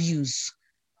of abuse.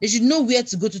 They should know where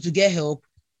to go to get help,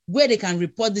 where they can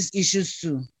report these issues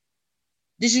to.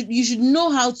 You should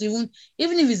know how to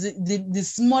even if it's the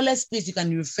smallest place you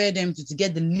can refer them to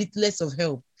get the littlest of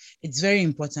help. It's very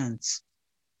important.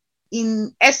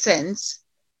 In essence,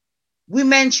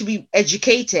 women should be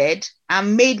educated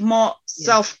and made more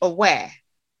self-aware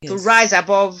to rise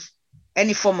above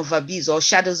any form of abuse or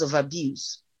shadows of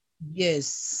abuse.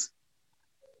 Yes.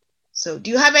 So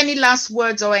do you have any last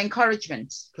words or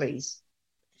encouragement, please?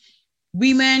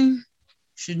 Women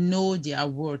should know their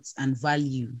worth and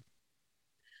value.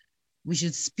 We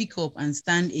should speak up and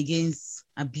stand against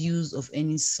abuse of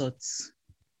any sort.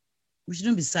 We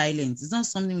shouldn't be silent. It's not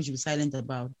something we should be silent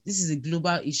about. This is a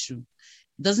global issue.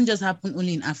 It doesn't just happen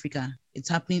only in Africa. It's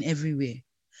happening everywhere.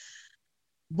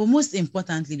 But most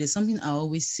importantly, there's something I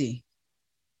always say.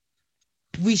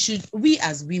 We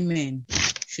as women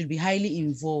should be highly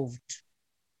involved.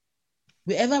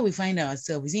 Wherever we find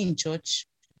ourselves, is it in church,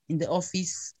 in the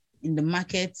office, in the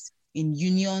market, in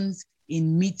unions,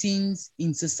 in meetings,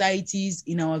 in societies,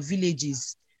 in our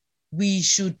villages, we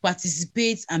should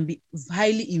participate and be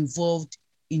highly involved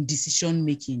in decision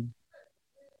making.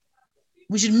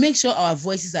 We should make sure our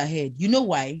voices are heard. You know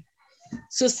why?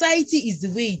 Society is the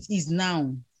way it is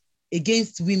now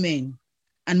against women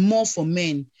and more for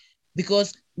men,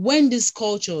 because when these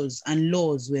cultures and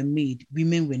laws were made,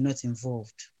 women were not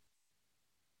involved.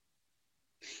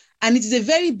 And it is a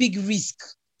very big risk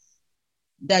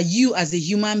that you as a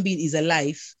human being is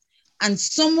alive and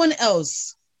someone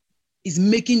else is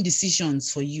making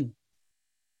decisions for you,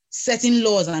 setting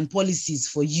laws and policies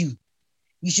for you.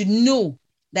 You should know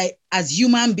that as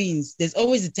human beings, there's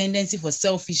always a tendency for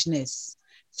selfishness.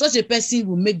 Such a person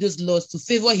will make those laws to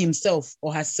favor himself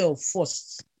or herself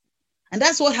first. And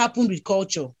that's what happened with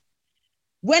culture.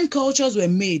 When cultures were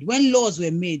made, when laws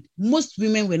were made, most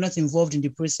women were not involved in the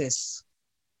process.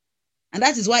 And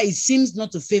that is why it seems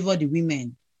not to favor the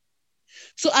women.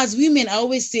 So as women, I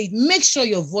always say, make sure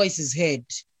your voice is heard.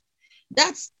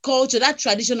 That culture, that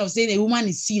tradition of saying a woman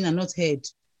is seen and not heard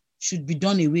should be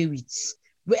done away with.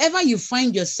 Wherever you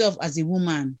find yourself as a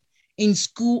woman, in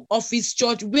school, office,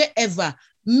 church, wherever,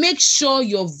 Make sure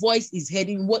your voice is heard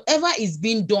in whatever is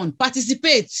being done.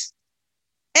 Participate.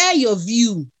 Air your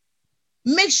view.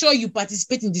 Make sure you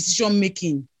participate in decision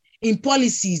making, in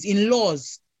policies, in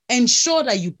laws. Ensure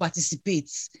that you participate.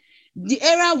 The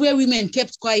era where women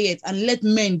kept quiet and let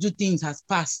men do things has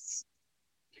passed.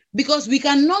 Because we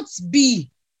cannot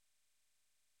be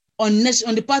on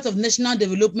the part of national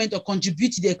development or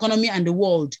contribute to the economy and the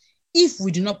world if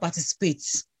we do not participate.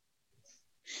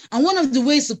 And one of the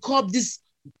ways to curb this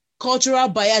cultural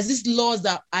bias, these laws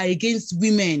that are against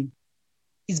women,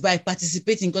 is by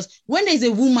participating. Because when there's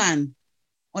a woman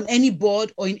on any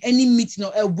board or in any meeting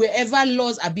or wherever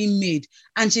laws are being made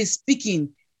and she's speaking,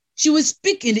 she will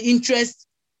speak in the interest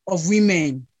of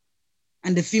women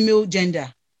and the female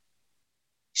gender.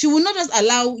 She will not just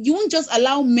you won't just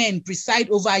allow men preside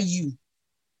over you.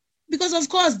 Because of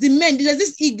course, the men, there's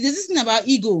this thing about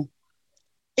ego.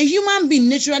 A human being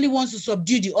naturally wants to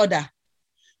subdue the other.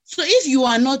 So if you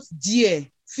are not there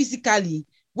physically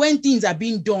when things are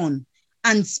being done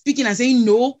and speaking and saying,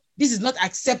 no, this is not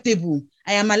acceptable,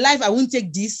 I am alive, I won't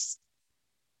take this.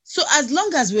 So as long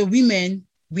as we're women,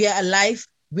 we are alive,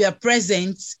 we are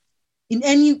present in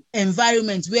any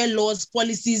environment where laws,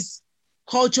 policies,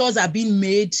 cultures are being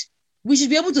made, we should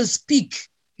be able to speak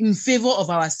in favor of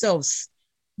ourselves.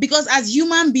 Because as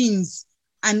human beings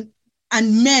and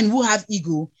men who have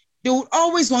ego, they would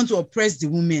always want to oppress the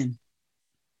women.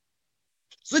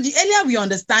 So the earlier we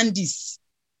understand this,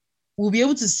 we'll be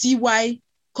able to see why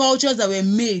cultures that were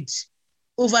made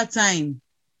over time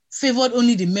favored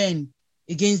only the men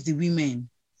against the women.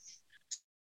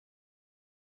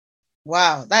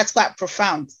 Wow, that's quite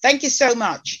profound. Thank you so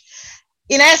much.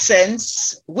 In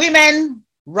essence, women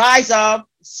rise up,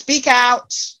 speak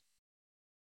out,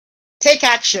 take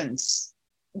actions.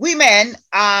 Women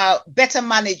are better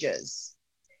managers.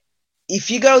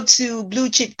 If you go to blue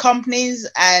chip companies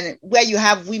and where you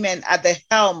have women at the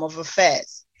helm of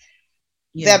affairs,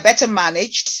 they're better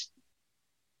managed.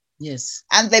 Yes.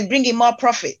 And they bring in more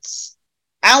profits.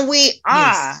 And we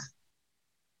are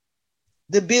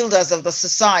the builders of the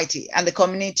society and the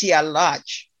community at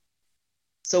large.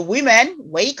 So women,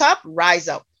 wake up, rise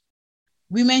up.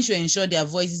 Women should ensure their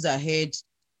voices are heard.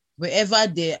 Wherever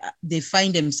they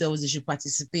find themselves, they should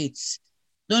participate.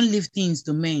 Don't leave things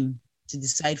to men to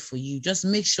decide for you. Just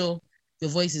make sure your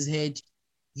voice is heard,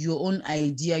 your own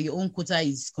idea, your own quota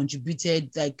is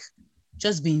contributed. Like,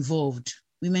 just be involved.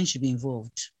 Women should be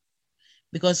involved.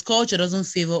 Because culture doesn't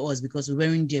favor us because we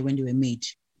weren't there when they were made.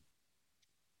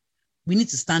 We need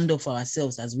to stand up for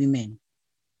ourselves as women.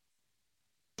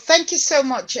 Thank you so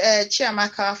much,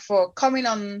 Chiamaka, for coming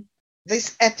on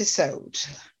this episode.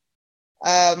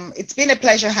 It's been a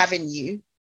pleasure having you.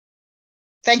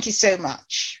 Thank you so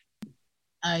much.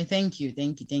 Thank you.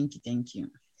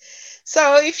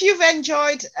 So if you've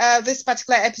enjoyed this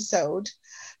particular episode,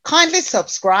 kindly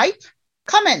subscribe,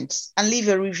 comment, and leave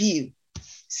a review.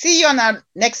 See you on our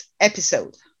next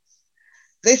episode.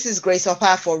 This is Grace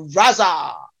Opa for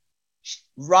Raza,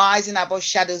 Rising Above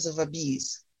Shadows of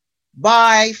Abuse.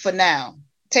 Bye for now.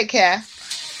 Take care.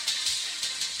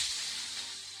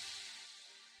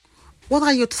 What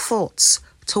are your thoughts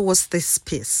towards this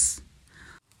piece?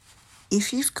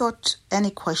 If you've got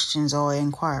any questions or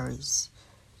inquiries,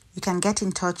 you can get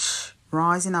in touch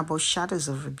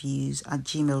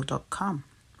risingaboveshadowsofabuse@gmail.com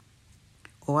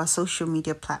or our social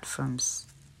media platforms,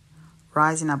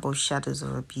 Rising Above Shadows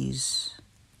of Abuse,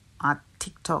 at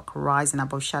TikTok, Rising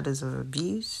Above Shadows of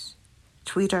Abuse,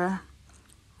 Twitter,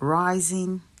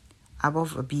 Rising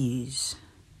Above Abuse,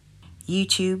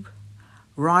 YouTube,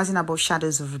 Rising Above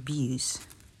Shadows of Abuse.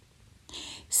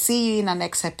 See you in our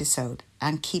next episode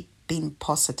and keep being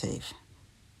positive.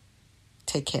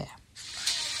 Take care.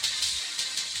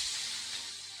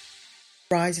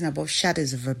 Rising Above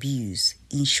Shadows of Abuse.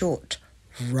 In short,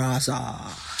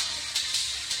 Raza.